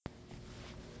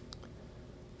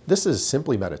This is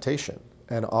Simply Meditation,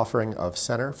 an offering of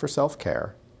Center for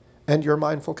Self-Care, and your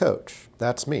mindful coach.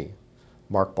 That's me,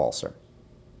 Mark Balser.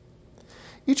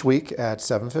 Each week at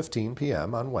 7:15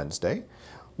 p.m. on Wednesday,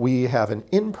 we have an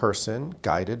in-person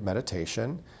guided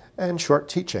meditation and short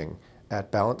teaching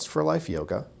at Balance for Life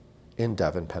Yoga in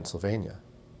Devon, Pennsylvania.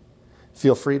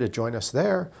 Feel free to join us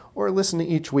there or listen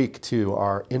each week to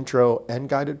our intro and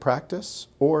guided practice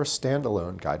or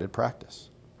standalone guided practice.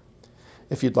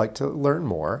 If you'd like to learn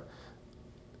more,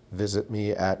 visit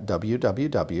me at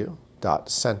www.center,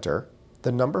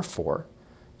 the number 4,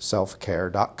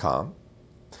 selfcare.com,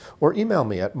 or email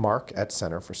me at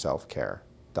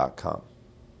mark@centerforselfcare.com.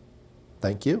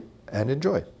 Thank you and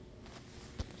enjoy.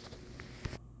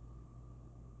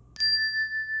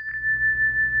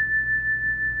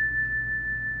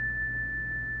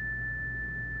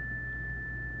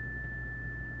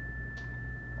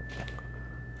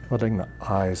 Letting the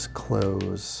eyes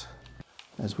close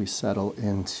as we settle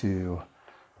into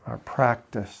our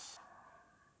practice.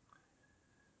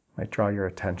 Might draw your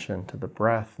attention to the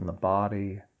breath and the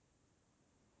body.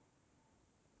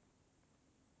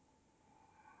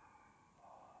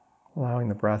 Allowing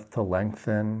the breath to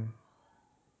lengthen.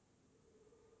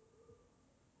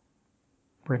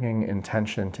 Bringing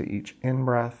intention to each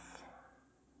in-breath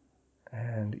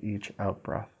and each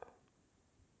out-breath.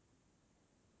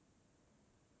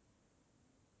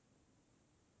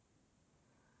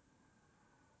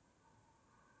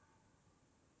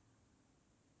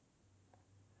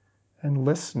 And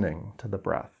listening to the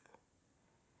breath.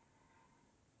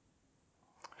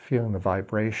 Feeling the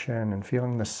vibration and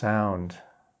feeling the sound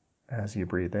as you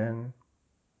breathe in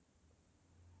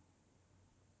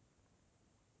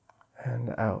and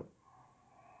out.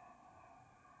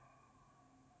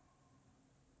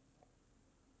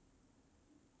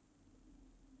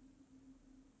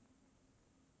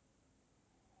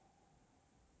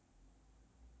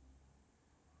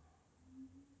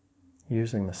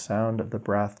 Using the sound of the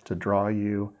breath to draw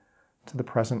you to the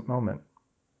present moment.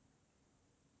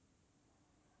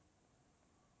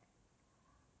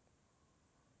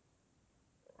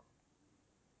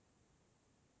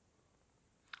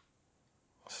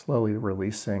 Slowly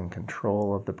releasing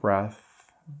control of the breath,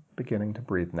 beginning to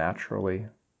breathe naturally.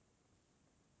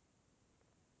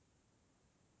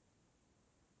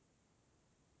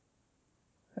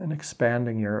 And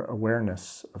expanding your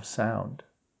awareness of sound.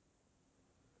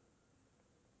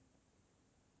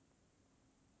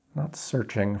 Not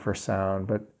searching for sound,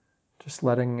 but just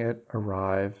letting it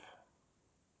arrive.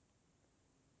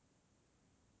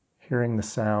 Hearing the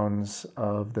sounds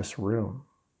of this room.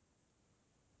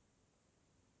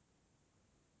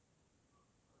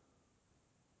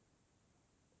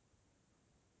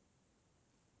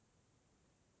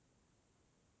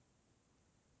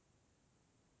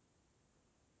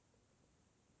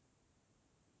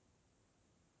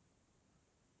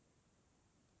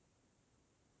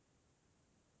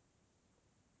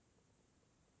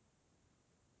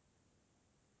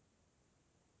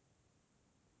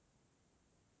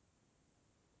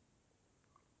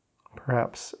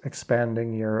 Perhaps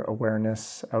expanding your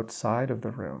awareness outside of the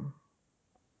room.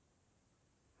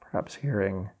 Perhaps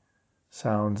hearing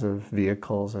sounds of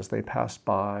vehicles as they pass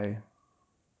by.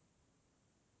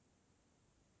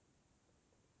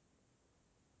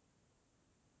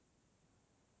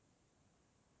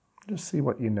 Just see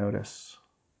what you notice.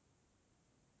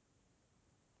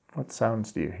 What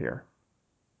sounds do you hear?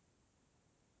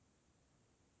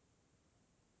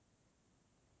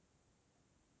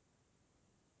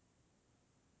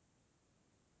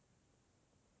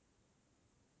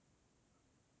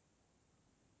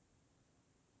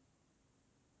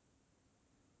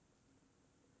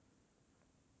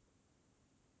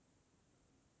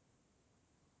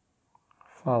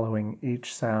 Following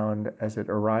each sound as it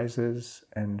arises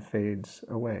and fades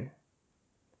away.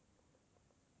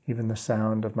 Even the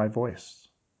sound of my voice.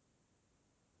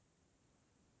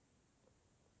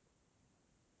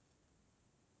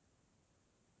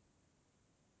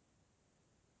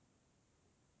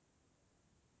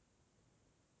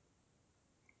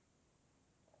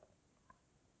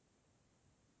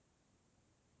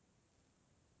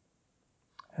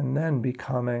 And then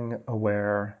becoming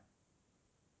aware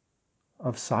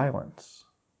of silence.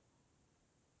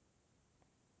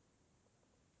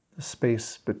 The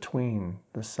space between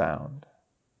the sound.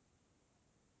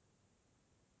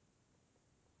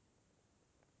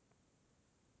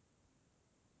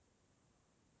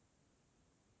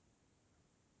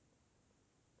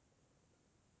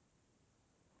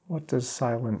 What does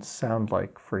silence sound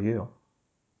like for you?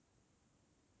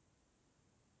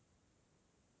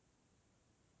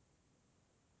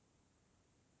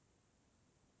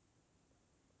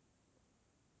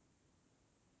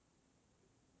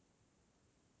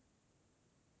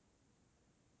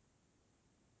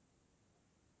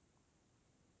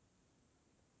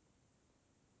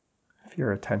 If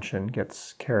your attention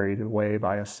gets carried away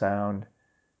by a sound,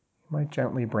 you might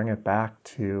gently bring it back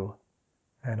to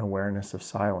an awareness of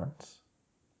silence.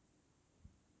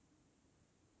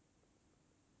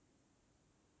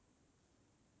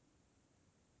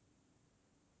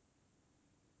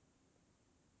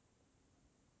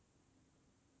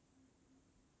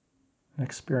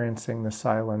 Experiencing the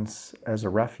silence as a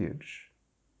refuge,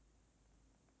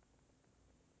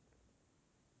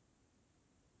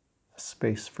 a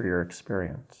space for your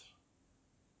experience.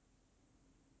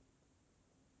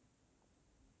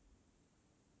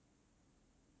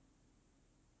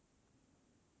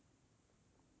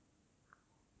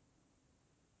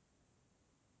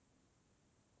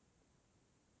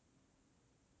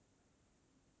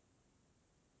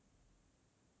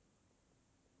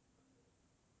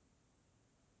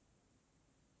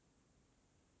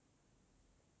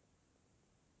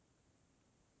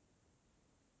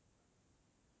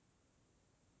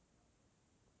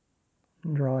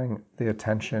 Drawing the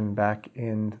attention back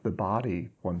into the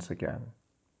body once again.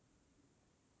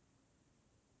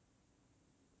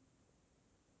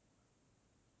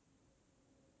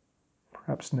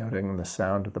 Perhaps noting the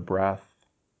sound of the breath,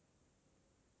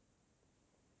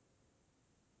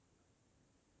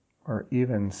 or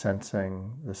even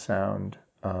sensing the sound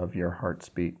of your heart's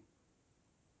beat.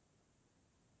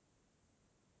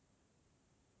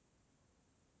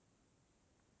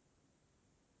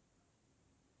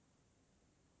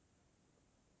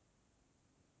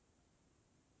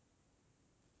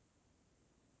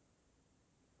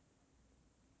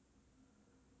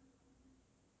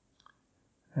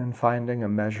 And finding a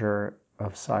measure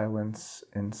of silence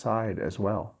inside as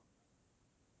well.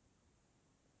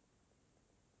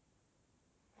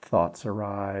 Thoughts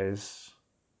arise,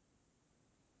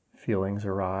 feelings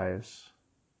arise.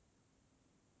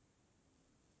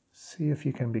 See if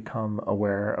you can become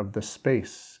aware of the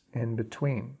space in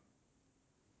between.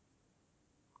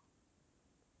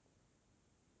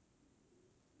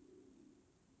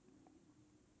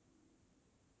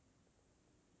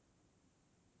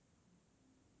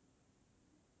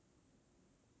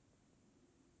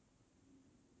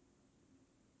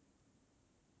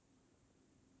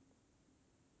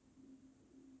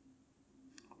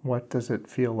 What does it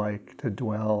feel like to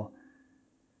dwell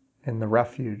in the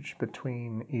refuge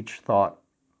between each thought,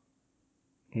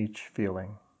 each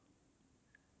feeling,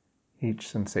 each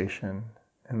sensation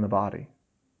in the body?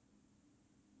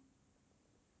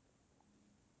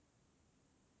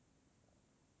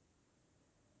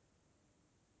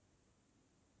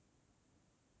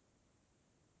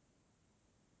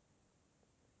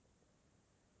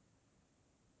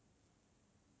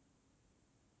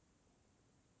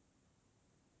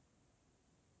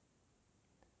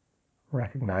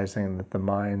 Recognizing that the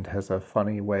mind has a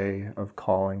funny way of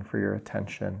calling for your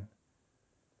attention,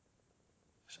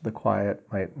 so the quiet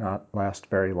might not last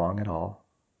very long at all.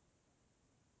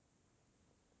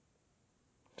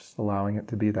 Just allowing it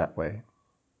to be that way.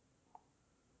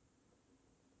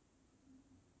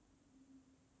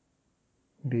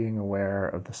 Being aware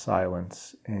of the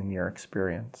silence in your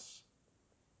experience.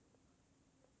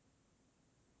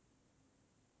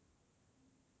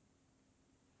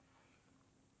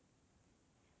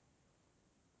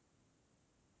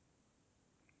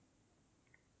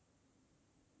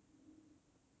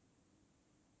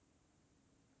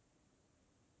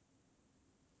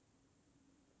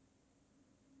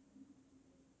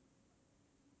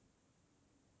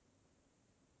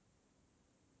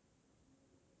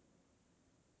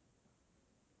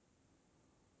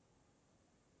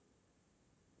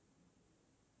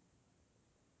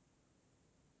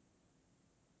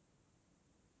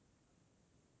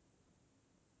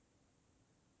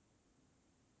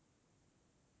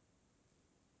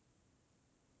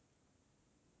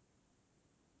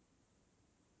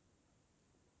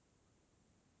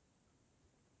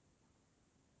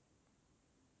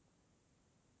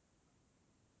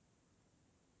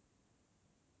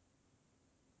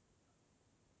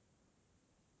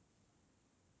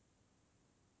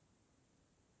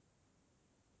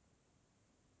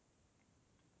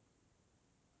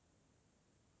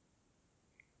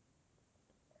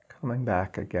 Coming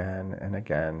back again and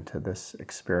again to this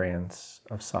experience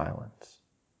of silence.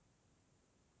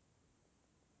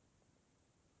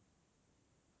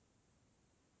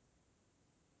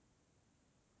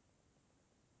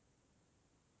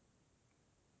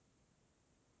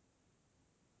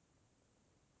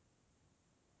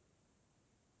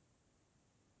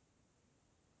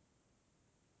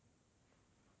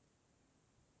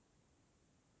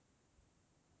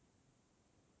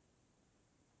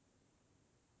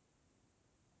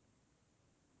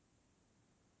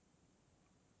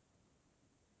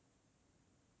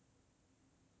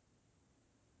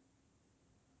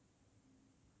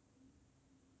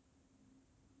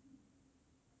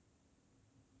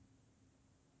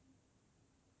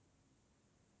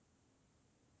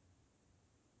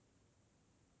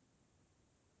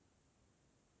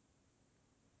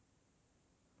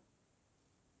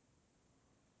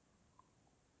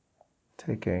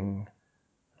 taking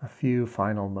a few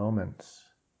final moments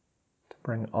to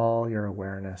bring all your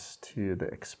awareness to the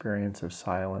experience of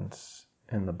silence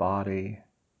in the body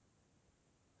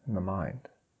and the mind.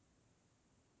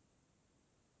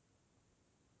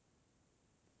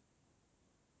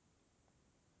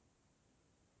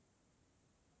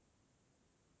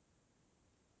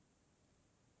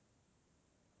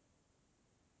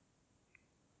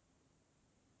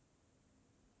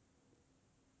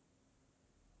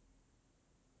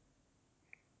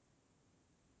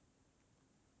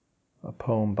 A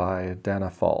poem by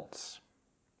Danna Faults,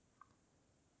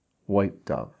 White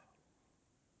Dove.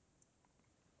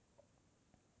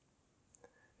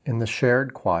 In the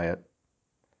shared quiet,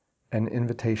 an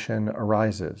invitation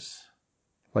arises,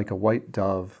 like a white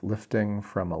dove lifting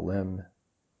from a limb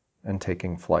and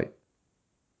taking flight.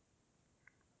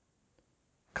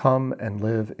 Come and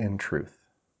live in truth.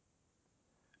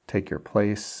 Take your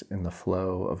place in the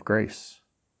flow of grace.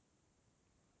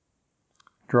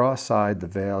 Draw aside the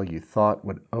veil you thought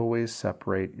would always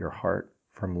separate your heart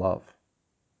from love.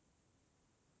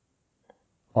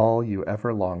 All you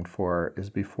ever longed for is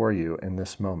before you in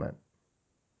this moment.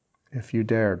 If you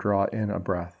dare draw in a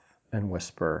breath and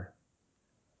whisper,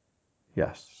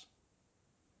 yes.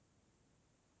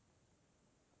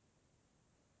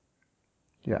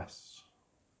 Yes.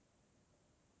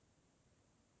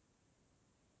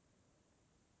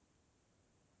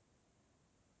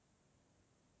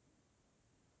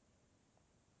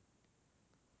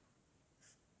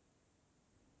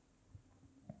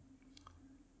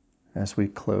 As we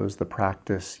close the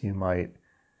practice, you might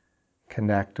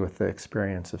connect with the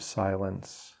experience of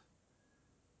silence,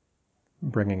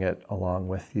 bringing it along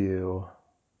with you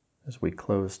as we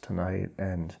close tonight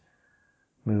and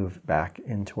move back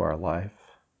into our life,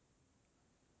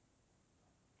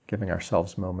 giving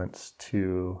ourselves moments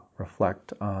to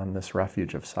reflect on this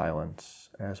refuge of silence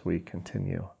as we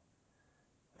continue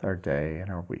with our day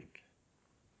and our week.